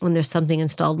date when there's something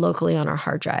installed locally on our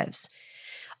hard drives.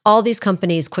 All these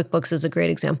companies, QuickBooks is a great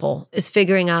example, is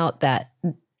figuring out that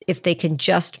if they can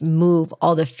just move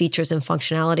all the features and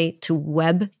functionality to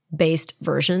web-based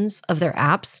versions of their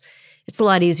apps, it's a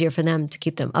lot easier for them to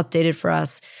keep them updated for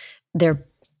us. They're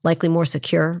likely more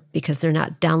secure because they're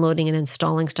not downloading and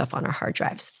installing stuff on our hard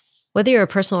drives. Whether you're a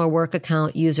personal or work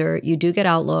account user, you do get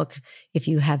Outlook. If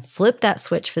you have flipped that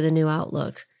switch for the new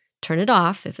Outlook, turn it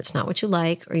off if it's not what you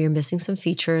like or you're missing some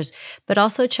features, but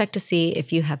also check to see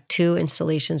if you have two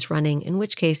installations running, in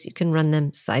which case you can run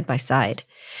them side by side.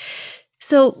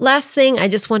 So last thing I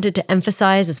just wanted to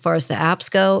emphasize as far as the apps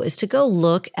go is to go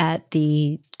look at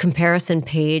the comparison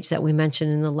page that we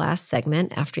mentioned in the last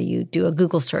segment. After you do a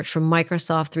Google search for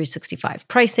Microsoft 365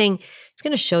 pricing, it's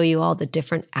going to show you all the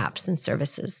different apps and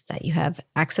services that you have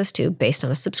access to based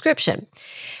on a subscription.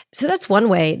 So that's one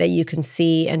way that you can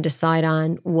see and decide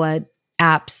on what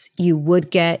apps you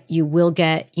would get, you will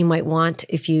get, you might want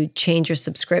if you change your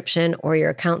subscription or your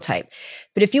account type.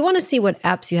 But if you want to see what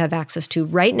apps you have access to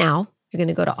right now, you're going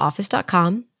to go to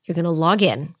office.com. You're going to log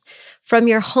in. From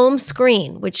your home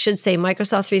screen, which should say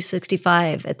Microsoft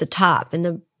 365 at the top, in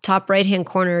the top right-hand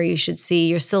corner, you should see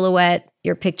your silhouette,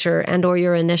 your picture, and or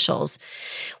your initials.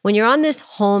 When you're on this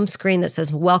home screen that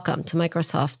says Welcome to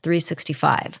Microsoft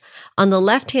 365, on the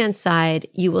left-hand side,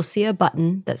 you will see a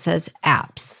button that says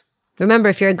Apps. Remember,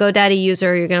 if you're a GoDaddy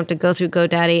user, you're going to have to go through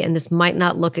GoDaddy, and this might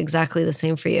not look exactly the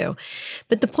same for you.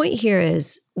 But the point here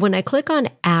is, when I click on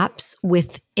apps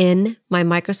within my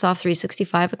Microsoft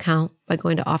 365 account by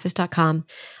going to office.com,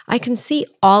 I can see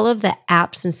all of the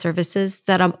apps and services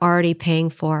that I'm already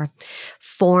paying for.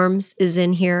 Forms is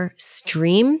in here.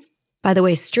 Stream. By the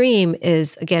way, Stream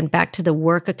is, again, back to the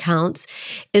work accounts,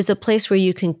 is a place where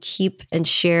you can keep and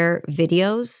share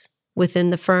videos within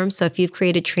the firm. So if you've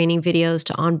created training videos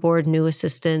to onboard new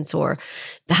assistants or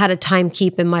had a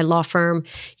timekeep in my law firm,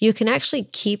 you can actually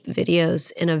keep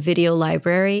videos in a video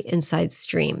library inside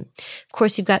Stream. Of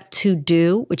course, you've got To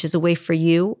Do, which is a way for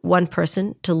you, one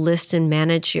person, to list and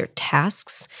manage your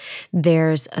tasks.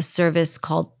 There's a service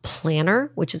called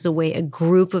Planner, which is a way a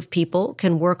group of people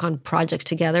can work on projects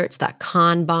together. It's that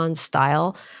Kanban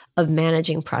style of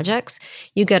managing projects.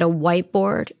 You get a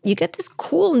whiteboard. You get this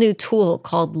cool new tool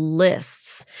called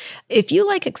Lists. If you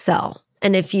like Excel,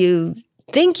 and if you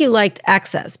think you liked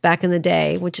Access back in the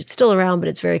day, which it's still around, but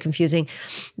it's very confusing,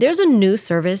 there's a new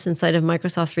service inside of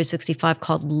Microsoft 365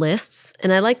 called Lists.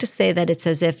 And I like to say that it's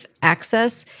as if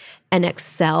Access and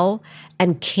Excel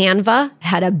and Canva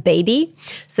had a baby.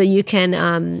 So you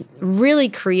can really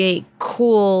create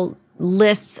cool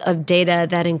lists of data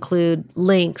that include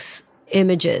links,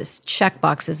 images,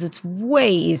 checkboxes. It's way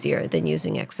easier than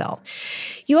using Excel.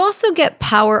 You also get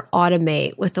Power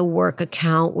Automate with a work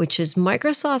account, which is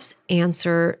Microsoft's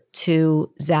answer to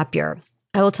Zapier.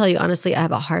 I will tell you, honestly, I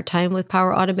have a hard time with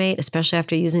Power Automate, especially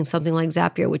after using something like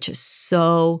Zapier, which is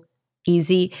so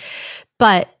easy.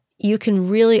 But you can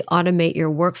really automate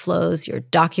your workflows, your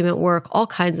document work, all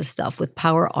kinds of stuff with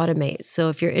Power Automate. So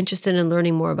if you're interested in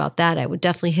learning more about that, I would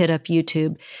definitely hit up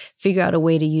YouTube, figure out a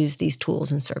way to use these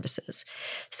tools and services.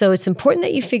 So it's important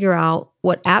that you figure out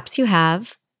what apps you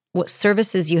have, what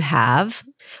services you have,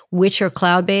 which are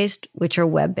cloud-based, which are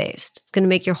web-based. It's going to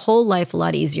make your whole life a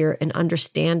lot easier in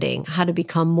understanding how to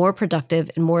become more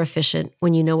productive and more efficient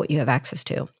when you know what you have access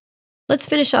to. Let's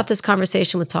finish off this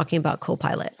conversation with talking about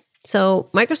Copilot. So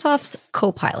Microsoft's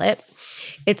Copilot,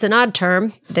 it's an odd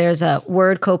term. There's a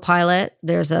Word Copilot,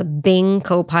 there's a Bing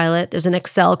Copilot, there's an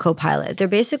Excel Copilot. They're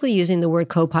basically using the word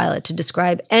Copilot to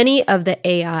describe any of the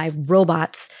AI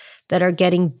robots that are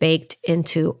getting baked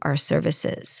into our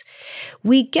services.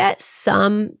 We get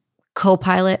some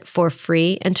Copilot for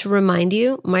free. And to remind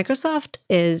you, Microsoft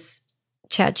is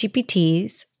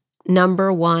ChatGPT's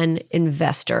 #1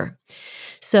 investor.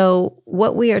 So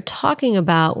what we are talking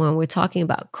about when we're talking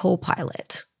about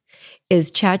Copilot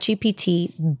is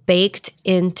ChatGPT baked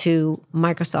into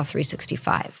Microsoft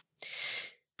 365.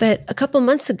 But a couple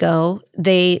months ago,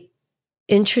 they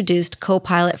introduced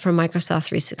Copilot for Microsoft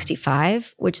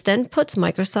 365, which then puts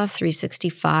Microsoft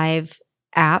 365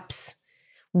 apps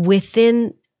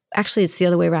within, actually it's the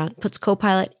other way around, puts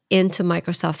Copilot into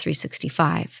Microsoft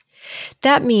 365.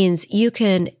 That means you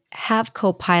can have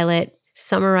Copilot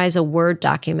summarize a Word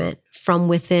document from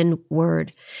within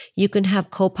Word. You can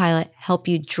have Copilot help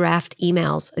you draft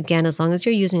emails, again, as long as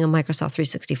you're using a Microsoft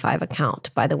 365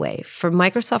 account, by the way. For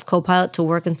Microsoft Copilot to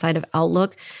work inside of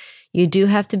Outlook, you do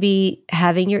have to be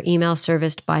having your email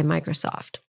serviced by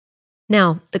Microsoft.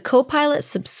 Now, the Copilot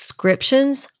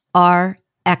subscriptions are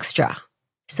extra.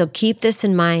 So keep this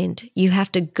in mind. You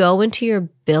have to go into your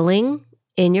billing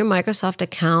in your Microsoft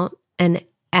account and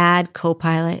add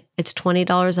Copilot. It's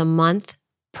 $20 a month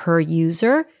per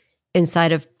user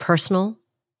inside of personal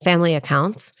family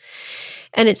accounts.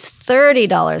 And it's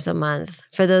 $30 a month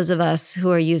for those of us who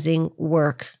are using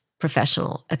work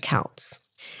professional accounts.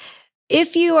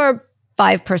 If you are a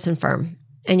 5-person firm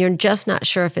and you're just not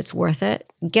sure if it's worth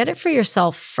it, get it for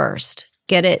yourself first.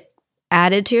 Get it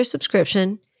added to your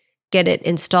subscription. Get it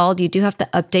installed. You do have to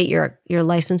update your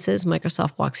licenses.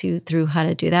 Microsoft walks you through how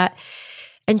to do that.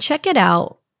 And check it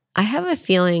out. I have a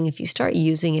feeling if you start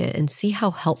using it and see how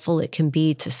helpful it can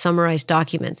be to summarize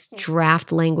documents,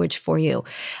 draft language for you,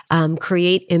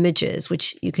 create images,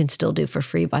 which you can still do for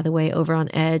free, by the way, over on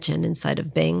Edge and inside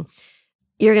of Bing,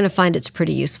 you're going to find it's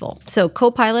pretty useful. So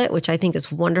Copilot, which I think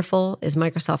is wonderful, is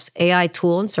Microsoft's AI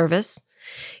tool and service.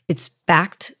 It's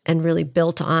backed and really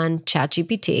built on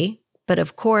ChatGPT. But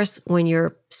of course, when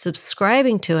you're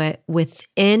subscribing to it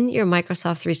within your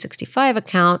Microsoft 365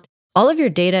 account, all of your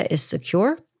data is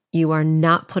secure. You are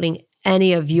not putting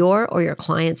any of your or your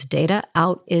client's data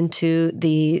out into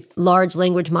the large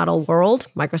language model world.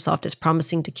 Microsoft is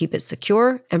promising to keep it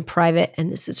secure and private.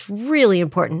 And this is really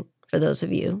important for those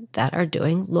of you that are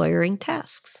doing lawyering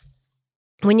tasks.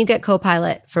 When you get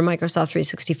Copilot for Microsoft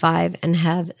 365 and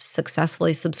have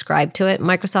successfully subscribed to it,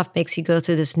 Microsoft makes you go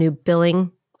through this new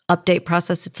billing update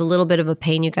process. It's a little bit of a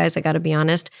pain, you guys, I got to be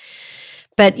honest.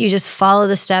 But you just follow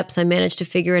the steps. I managed to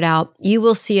figure it out. You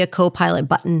will see a Copilot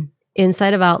button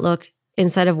inside of Outlook,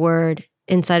 inside of Word,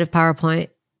 inside of PowerPoint,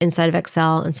 inside of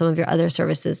Excel, and some of your other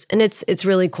services. And it's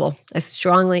really cool. I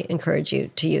strongly encourage you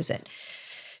to use it.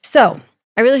 So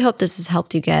I really hope this has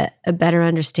helped you get a better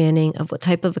understanding of what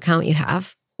type of account you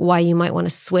have, why you might want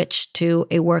to switch to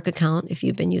a work account if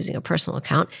you've been using a personal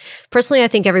account. Personally, I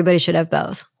think everybody should have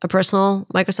both, a personal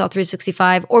Microsoft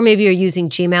 365, or maybe you're using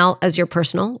Gmail as your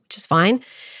personal, which is fine.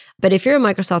 But if you're a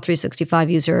Microsoft 365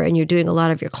 user and you're doing a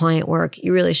lot of your client work,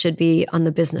 you really should be on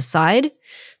the business side,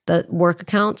 the work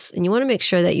accounts, and you want to make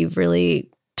sure that you've really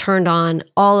turned on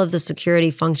all of the security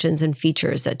functions and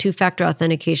features, that two-factor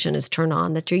authentication is turned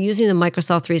on, that you're using the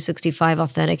Microsoft 365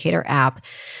 Authenticator app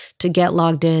to get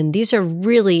logged in. These are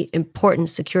really important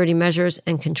security measures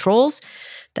and controls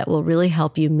that will really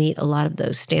help you meet a lot of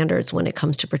those standards when it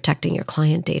comes to protecting your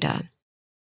client data.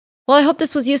 Well, I hope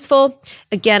this was useful.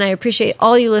 Again, I appreciate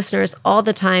all you listeners all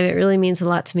the time. It really means a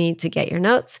lot to me to get your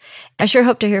notes. I sure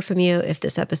hope to hear from you if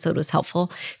this episode was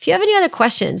helpful. If you have any other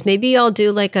questions, maybe I'll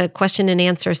do like a question and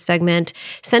answer segment.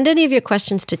 Send any of your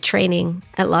questions to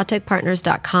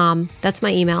training@lawtechpartners.com. That's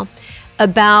my email.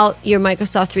 About your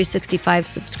Microsoft 365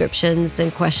 subscriptions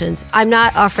and questions. I'm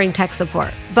not offering tech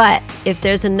support, but if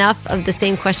there's enough of the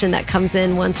same question that comes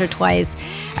in once or twice,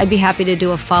 I'd be happy to do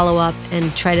a follow-up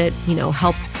and try to,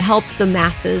 help the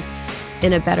masses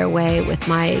in a better way with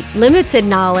my limited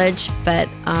knowledge, but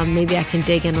maybe I can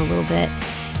dig in a little bit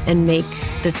and make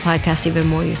this podcast even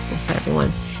more useful for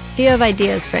everyone. If you have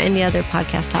ideas for any other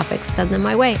podcast topics, send them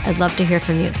my way. I'd love to hear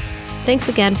from you. Thanks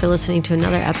again for listening to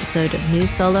another episode of New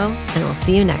Solo, and I'll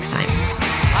see you next time.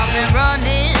 I've been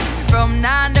running from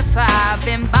 9 to 5,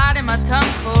 been biting my tongue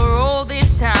for all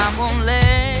this time. Won't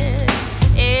let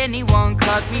anyone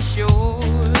cut me short.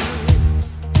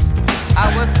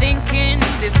 I was thinking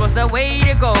this was the way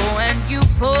to go, and you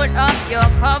put up your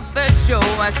puppet show.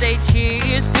 I say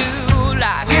cheers to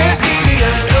life. Just leave me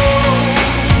alone.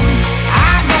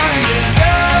 I'm running the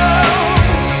show.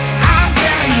 I'm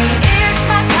telling you, it's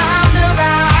my time.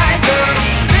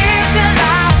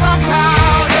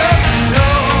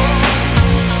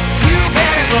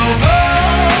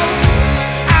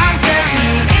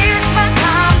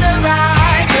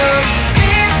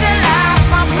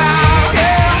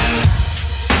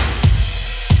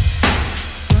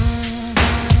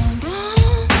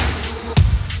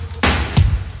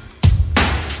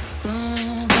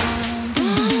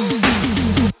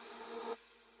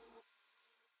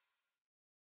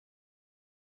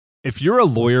 If you're a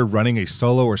lawyer running a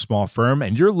solo or small firm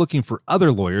and you're looking for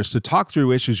other lawyers to talk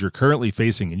through issues you're currently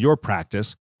facing in your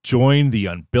practice, Join the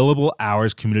Unbillable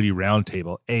Hours Community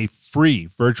Roundtable, a free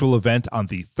virtual event on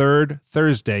the third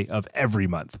Thursday of every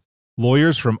month.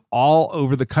 Lawyers from all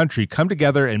over the country come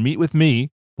together and meet with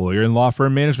me, lawyer and law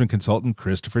firm management consultant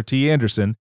Christopher T.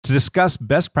 Anderson, to discuss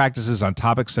best practices on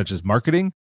topics such as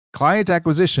marketing, client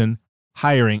acquisition,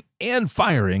 hiring and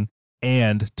firing,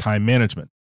 and time management.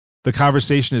 The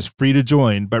conversation is free to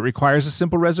join, but requires a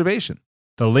simple reservation.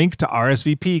 The link to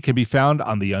RSVP can be found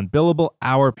on the Unbillable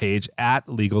Hour page at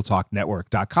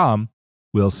LegalTalkNetwork.com.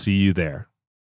 We'll see you there.